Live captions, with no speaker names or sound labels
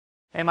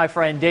Hey, my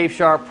friend Dave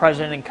Sharp,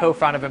 president and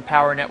co-founder of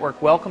Empower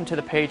Network. Welcome to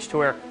the page to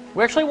where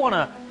we actually want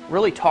to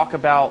really talk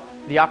about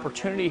the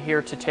opportunity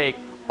here to take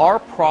our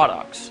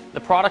products, the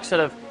products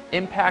that have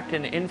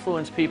impacted and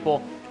influenced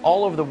people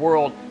all over the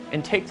world,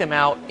 and take them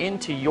out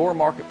into your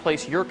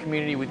marketplace, your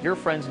community, with your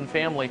friends and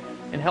family,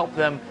 and help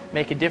them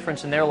make a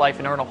difference in their life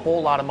and earn a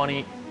whole lot of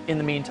money in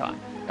the meantime.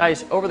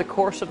 Guys, over the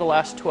course of the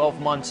last 12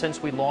 months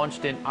since we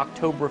launched in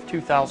October of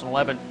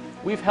 2011,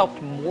 we've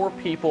helped more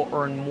people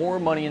earn more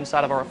money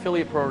inside of our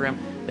affiliate program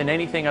than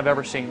anything I've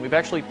ever seen. We've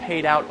actually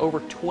paid out over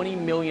 $20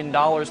 million in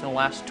the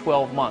last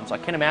 12 months. I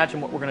can't imagine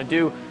what we're going to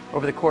do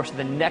over the course of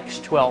the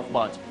next 12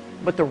 months.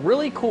 But the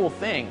really cool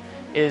thing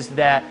is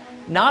that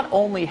not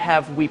only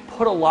have we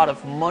put a lot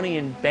of money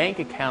in bank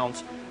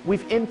accounts,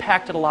 we've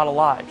impacted a lot of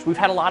lives. We've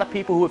had a lot of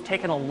people who have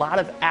taken a lot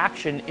of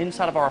action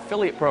inside of our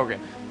affiliate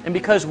program. And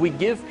because we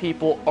give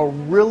people a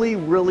really,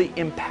 really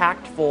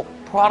impactful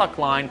product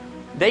line,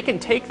 they can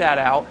take that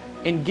out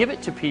and give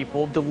it to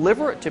people,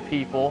 deliver it to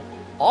people,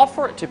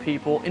 offer it to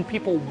people, and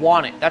people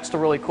want it. That's the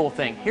really cool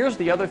thing. Here's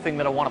the other thing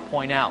that I want to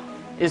point out,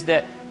 is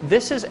that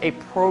this is a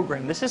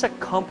program, this is a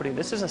company,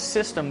 this is a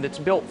system that's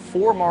built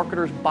for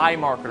marketers by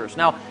marketers.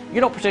 Now,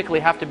 you don't particularly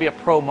have to be a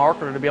pro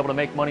marketer to be able to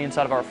make money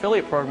inside of our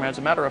affiliate program. As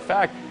a matter of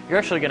fact, you're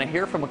actually going to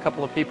hear from a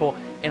couple of people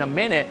in a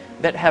minute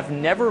that have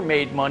never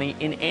made money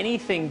in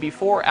anything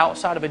before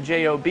outside of a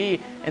job,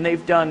 and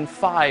they've done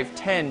 $5,000,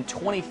 $10,000,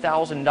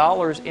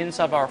 $20,000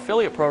 inside of our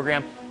affiliate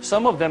program.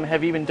 Some of them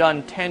have even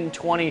done $10,000,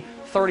 $20,000,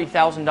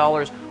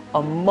 $30,000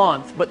 a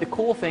month. But the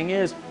cool thing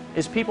is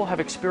people have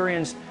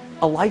experienced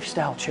a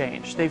lifestyle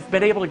change. They've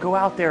been able to go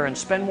out there and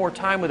spend more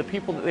time with the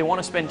people that they want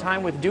to spend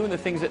time with, doing the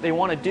things that they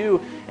want to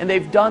do, and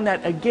they've done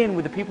that again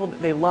with the people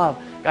that they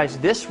love. Guys,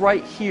 this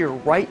right here,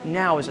 right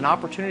now, is an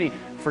opportunity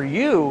for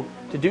you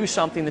to do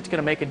something that's going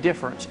to make a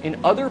difference in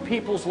other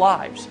people's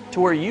lives, to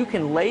where you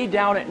can lay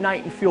down at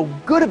night and feel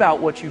good about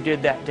what you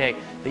did that day,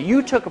 that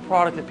you took a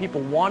product that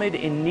people wanted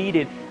and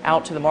needed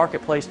out to the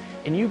marketplace,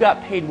 and you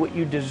got paid what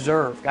you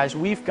deserve. Guys,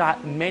 we've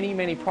got many,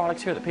 many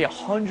products here that pay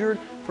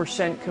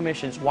 100%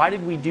 commissions. Why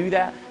did we do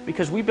that?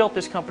 Because we built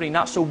this company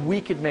not so we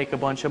could make a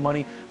bunch of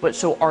money, but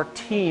so our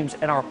teams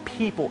and our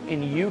people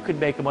and you could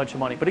make a bunch of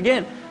money. But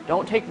again,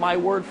 don't take my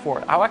word for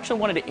it. I actually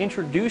wanted to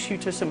introduce you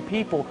to some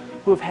people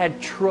who have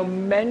had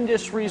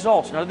tremendous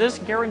results. Now, does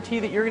this guarantee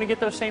that you're going to get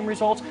those same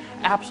results?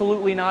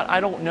 Absolutely not. I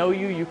don't know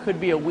you. You could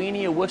be a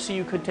weenie, a wussy.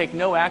 You could take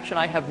no action.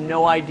 I have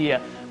no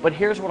idea. But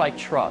here's what I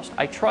trust.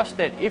 I trust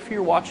that if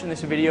you're watching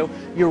this video,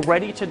 you're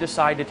ready to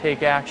decide to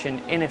take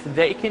action. And if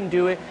they can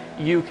do it,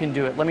 you can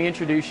do it. Let me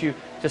introduce you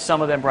to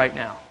some of them right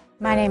now.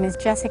 My name is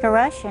Jessica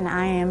Rush, and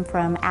I am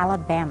from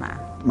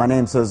Alabama. My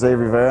name's Jose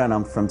Rivera, and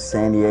I'm from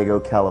San Diego,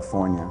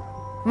 California.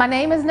 My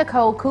name is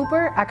Nicole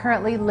Cooper. I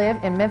currently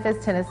live in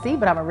Memphis, Tennessee,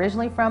 but I'm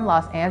originally from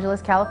Los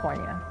Angeles,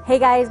 California. Hey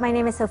guys, my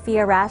name is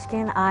Sophia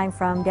Rashkin. I'm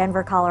from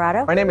Denver,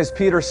 Colorado. My name is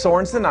Peter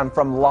Sorensen. I'm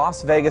from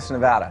Las Vegas,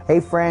 Nevada. Hey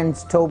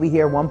friends, Toby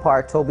here, one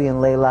part Toby and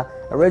Layla.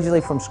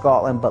 Originally from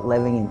Scotland, but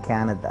living in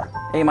Canada.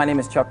 Hey, my name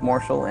is Chuck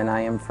Marshall, and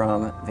I am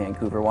from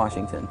Vancouver,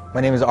 Washington.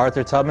 My name is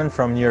Arthur Tubman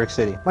from New York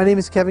City. My name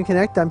is Kevin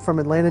Connect. I'm from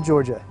Atlanta,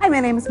 Georgia. Hi,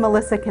 my name is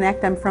Melissa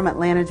Connect. I'm from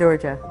Atlanta,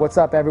 Georgia. What's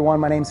up, everyone?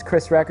 My name is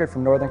Chris Record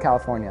from Northern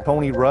California.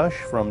 Tony Rush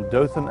from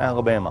Dothan,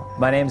 Alabama.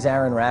 My name is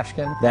Aaron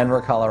Rashkin,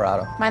 Denver,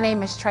 Colorado. My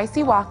name is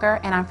Tracy Walker,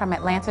 and I'm from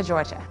Atlanta,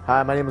 Georgia.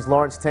 Hi, my name is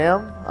Lawrence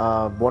Tam,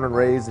 born and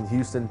raised in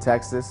Houston,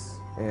 Texas.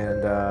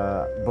 And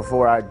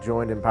before I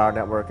joined Empower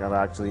Network, I'm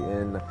actually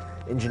in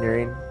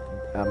engineering.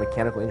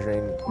 Mechanical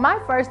engineering. My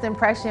first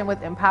impression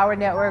with Empower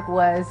Network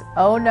was,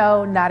 oh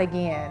no, not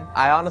again.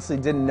 I honestly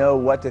didn't know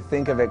what to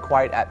think of it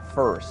quite at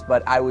first,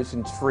 but I was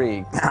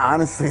intrigued.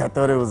 Honestly, I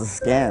thought it was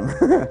a scam.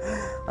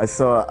 I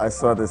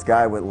saw this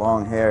guy with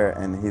long hair,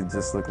 and he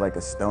just looked like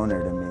a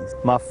stoner to me.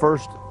 My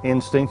first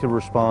instinctive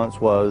response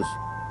was,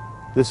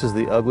 this is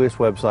the ugliest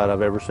website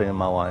I've ever seen in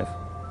my life.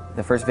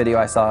 The first video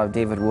I saw of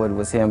David Wood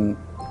was him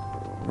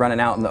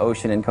running out in the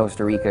ocean in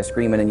Costa Rica,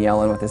 screaming and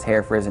yelling with his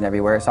hair frizzing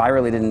everywhere, so I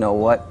really didn't know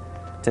what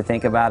to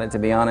think about it, to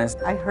be honest.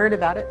 I heard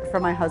about it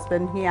from my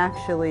husband. He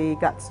actually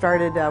got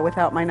started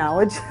without my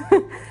knowledge.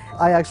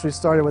 I actually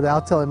started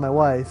without telling my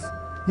wife.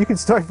 You can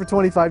start for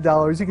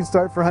 $25, you can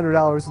start for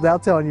 $100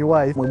 without telling your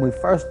wife. When we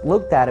first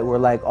looked at it, we're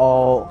like,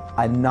 oh,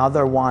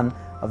 another one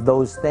of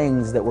those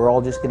things that we're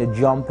all just going to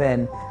jump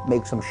in,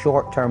 make some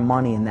short-term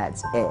money, and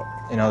that's it.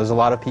 You know, there's a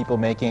lot of people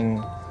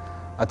making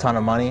a ton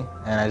of money,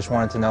 and I just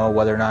wanted to know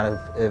whether or not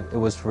if it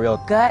was for real.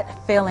 Gut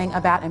feeling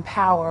about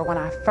Empower when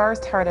I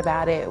first heard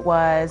about it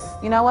was,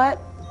 you know what,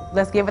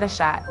 let's give it a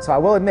shot. So I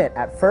will admit,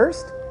 at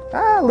first,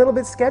 a little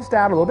bit sketched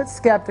out, a little bit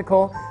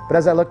skeptical, but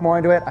as I looked more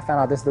into it, I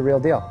found out this is the real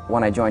deal.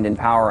 When I joined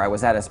Empower, I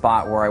was at a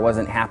spot where I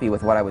wasn't happy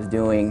with what I was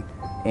doing,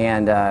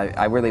 and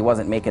I really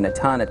wasn't making a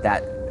ton at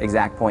that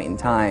exact point in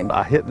time.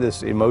 I hit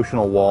this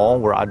emotional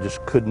wall where I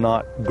just could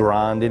not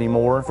grind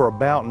anymore. For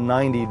about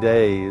 90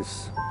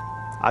 days,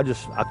 I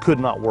could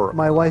not work.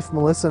 My wife,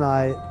 Melissa, and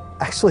I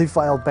actually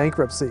filed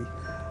bankruptcy.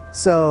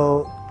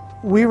 So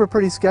we were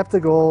pretty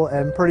skeptical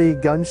and pretty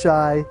gun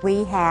shy.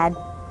 We had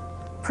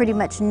pretty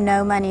much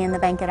no money in the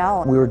bank at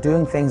all. We were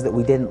doing things that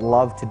we didn't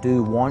love to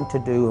do, want to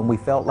do, and we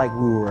felt like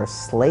we were a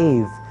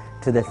slave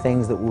to the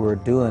things that we were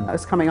doing. I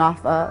was coming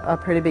off a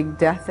pretty big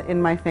death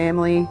in my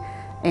family,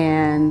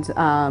 and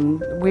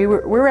we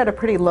were at a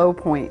pretty low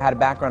point. I had a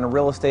background in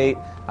real estate.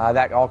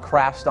 That all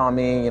crashed on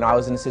me. You know, I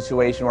was in a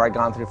situation where I'd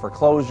gone through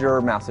foreclosure,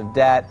 massive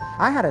debt.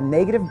 I had a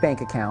negative bank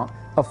account,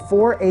 a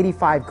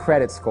 485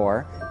 credit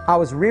score. I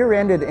was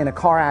rear-ended in a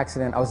car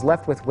accident. I was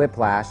left with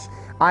whiplash.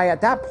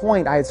 At that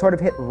point, I had sort of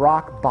hit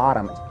rock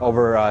bottom.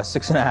 Over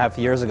 6.5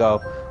 years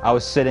ago, I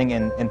was sitting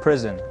in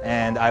prison,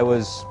 and I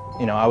was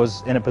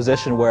in a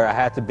position where I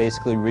had to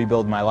basically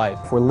rebuild my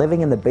life. We're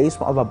living in the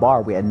basement of a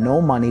bar. We had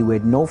no money, we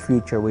had no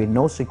future, we had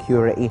no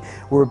security.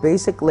 We were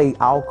basically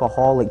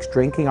alcoholics,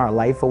 drinking our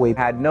life away.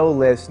 Had no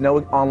list, no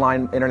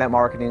online internet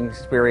marketing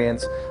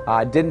experience,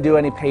 didn't do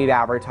any paid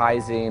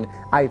advertising.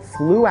 I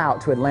flew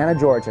out to Atlanta,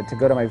 Georgia to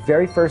go to my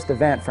very first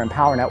event for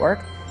Empower Network,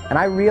 and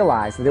I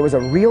realized that there was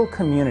a real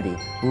community,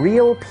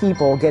 real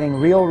people getting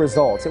real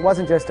results. It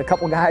wasn't just a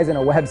couple guys in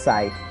a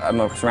website. I'm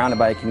surrounded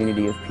by a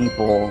community of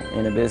people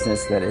in a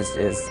business that is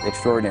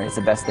extraordinary. It's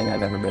the best thing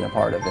I've ever been a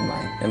part of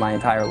in my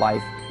entire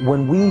life.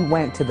 When we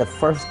went to the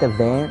first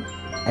event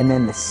and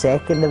then the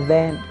second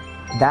event,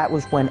 that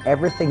was when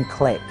everything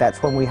clicked.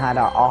 That's when we had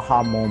our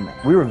aha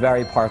moment. We were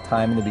very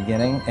part-time in the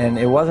beginning, and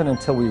it wasn't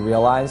until we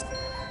realized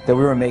that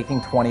we were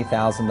making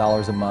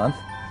 $20,000 a month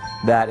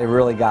that it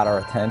really got our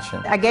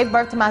attention. I gave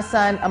birth to my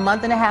son a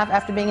month and a half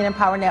after being in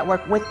Empower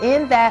Network.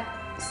 Within that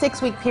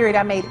 6-week period,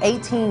 I made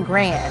 18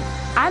 grand.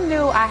 I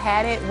knew I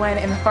had it when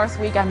in the first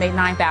week I made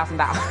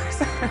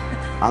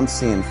 $9,000. I'm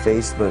seeing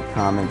Facebook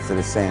comments that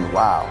are saying,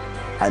 wow,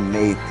 I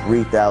made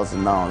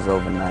 $3,000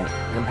 overnight.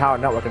 In Empower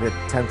Network, I did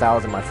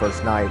 $10,000 my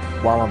first night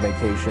while on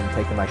vacation,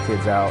 taking my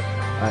kids out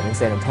in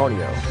San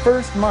Antonio.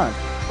 First month,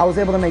 I was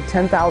able to make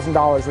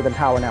 $10,000 with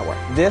Empower Network.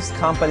 This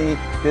company,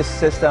 this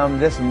system,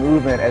 this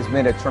movement has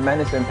made a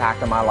tremendous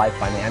impact on my life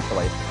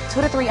financially.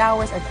 2 to 3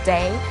 hours a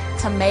day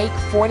to make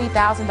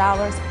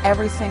 $40,000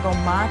 every single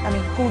month. I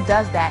mean, who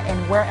does that,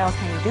 and where else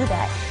can you do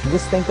that?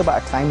 Just think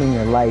about a time in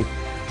your life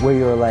where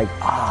you're like,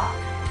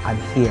 I'm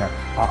here,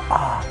 or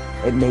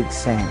it makes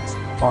sense,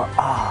 or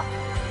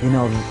you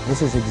know,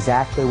 this is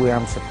exactly where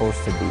I'm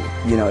supposed to be.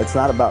 You know, it's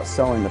not about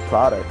selling the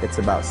product, it's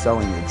about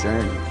selling the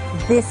journey.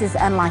 This is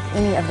unlike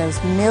any of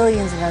those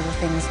millions of other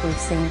things we've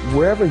seen.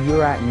 Wherever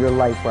you're at in your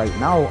life right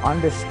now,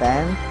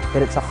 understand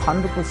that it's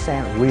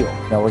 100% real.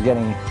 You know, we're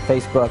getting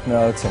Facebook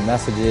notes and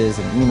messages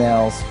and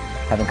emails,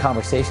 having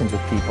conversations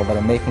with people that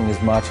are making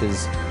as much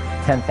as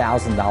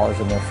 $10,000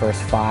 in their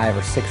first 5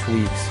 or 6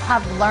 weeks.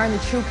 I've learned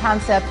the true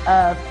concept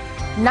of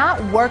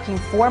not working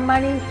for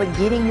money, but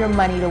getting your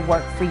money to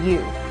work for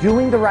you.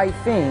 Doing the right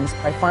things,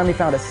 I finally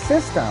found a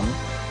system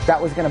that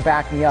was going to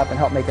back me up and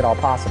help make it all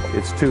possible.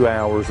 It's 2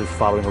 hours. It's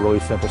following a really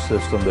simple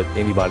system that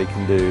anybody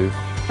can do.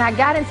 When I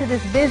got into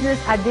this business,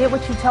 I did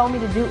what you told me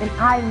to do, and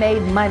I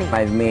made money.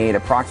 I've made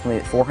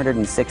approximately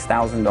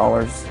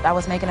 $406,000. I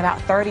was making about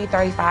 $30,000,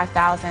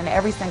 $35,000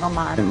 every single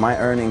month. And my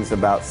earnings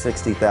about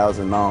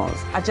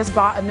 $60,000. I just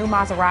bought a new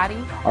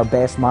Maserati. Our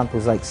best month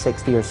was like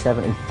 $60,000 or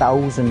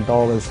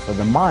 $70,000 for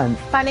the month.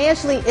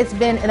 Financially, it's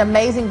been an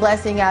amazing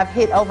blessing. I've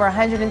hit over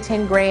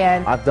 110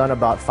 grand. I've done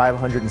about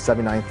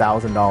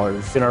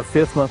 $579,000. In our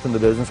 5th month in the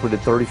business, we did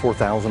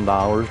 $34,000.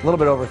 A little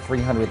bit over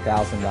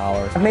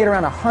 $300,000. I've made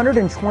around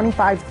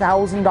 $125,000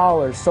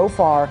 so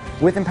far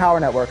with Empower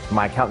Network.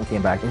 My accountant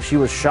came back and she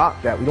was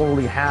shocked that we don't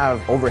really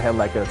have overhead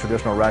like a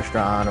traditional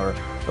restaurant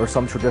or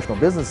some traditional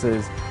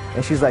businesses.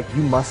 And she's like,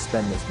 you must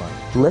spend this money.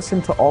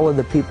 Listen to all of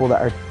the people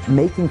that are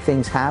making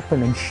things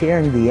happen and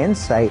sharing the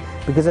insight,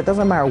 because it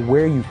doesn't matter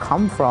where you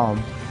come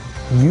from,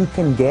 you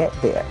can get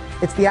there.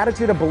 It's the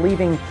attitude of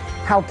believing,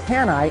 how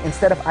can I,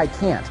 instead of I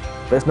can't.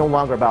 But it's no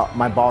longer about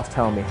my boss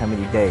telling me how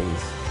many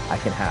days I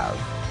can have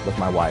with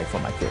my wife or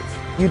my kids.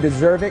 You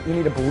deserve it. You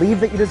need to believe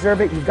that you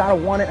deserve it. You've got to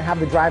want it and have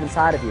the drive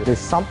inside of you. There's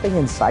something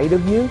inside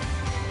of you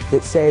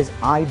that says,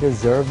 I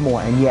deserve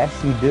more, and yes,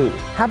 you do.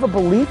 Have a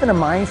belief and a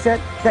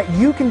mindset that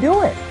you can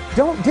do it.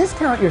 Don't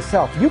discount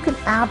yourself. You can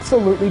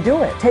absolutely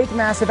do it. Take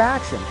massive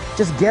action.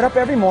 Just get up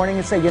every morning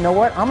and say, you know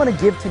what, I'm going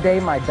to give today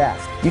my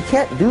best. You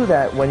can't do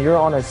that when you're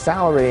on a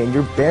salary and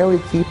you're barely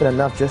keeping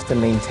enough just to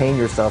maintain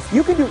yourself.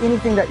 You can do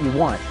anything that you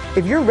want.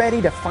 If you're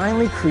ready to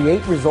finally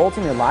create results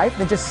in your life,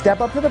 then just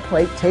step up to the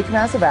plate, take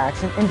massive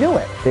action, and do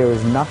it. There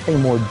is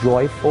nothing more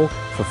joyful,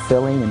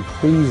 fulfilling, and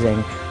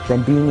pleasing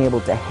than being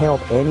able to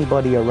help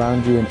anybody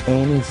around you in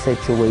any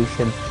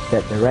situation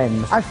that they're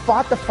in. I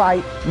fought the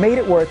fight, made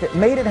it worth it,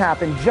 made it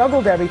happen,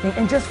 juggled everything,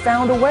 and just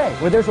found a way.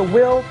 Where there's a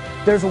will,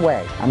 there's a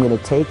way. I'm going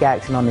to take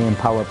action on the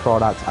Empower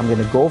products. I'm going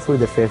to go through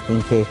the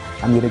 15K.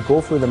 I'm going to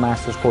go through the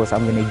master's course.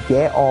 I'm going to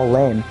get all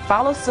in.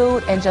 Follow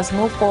suit and just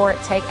move forward,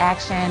 take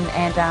action,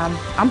 and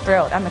I'm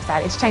thrilled. I'm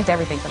excited. It's changed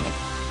everything for me.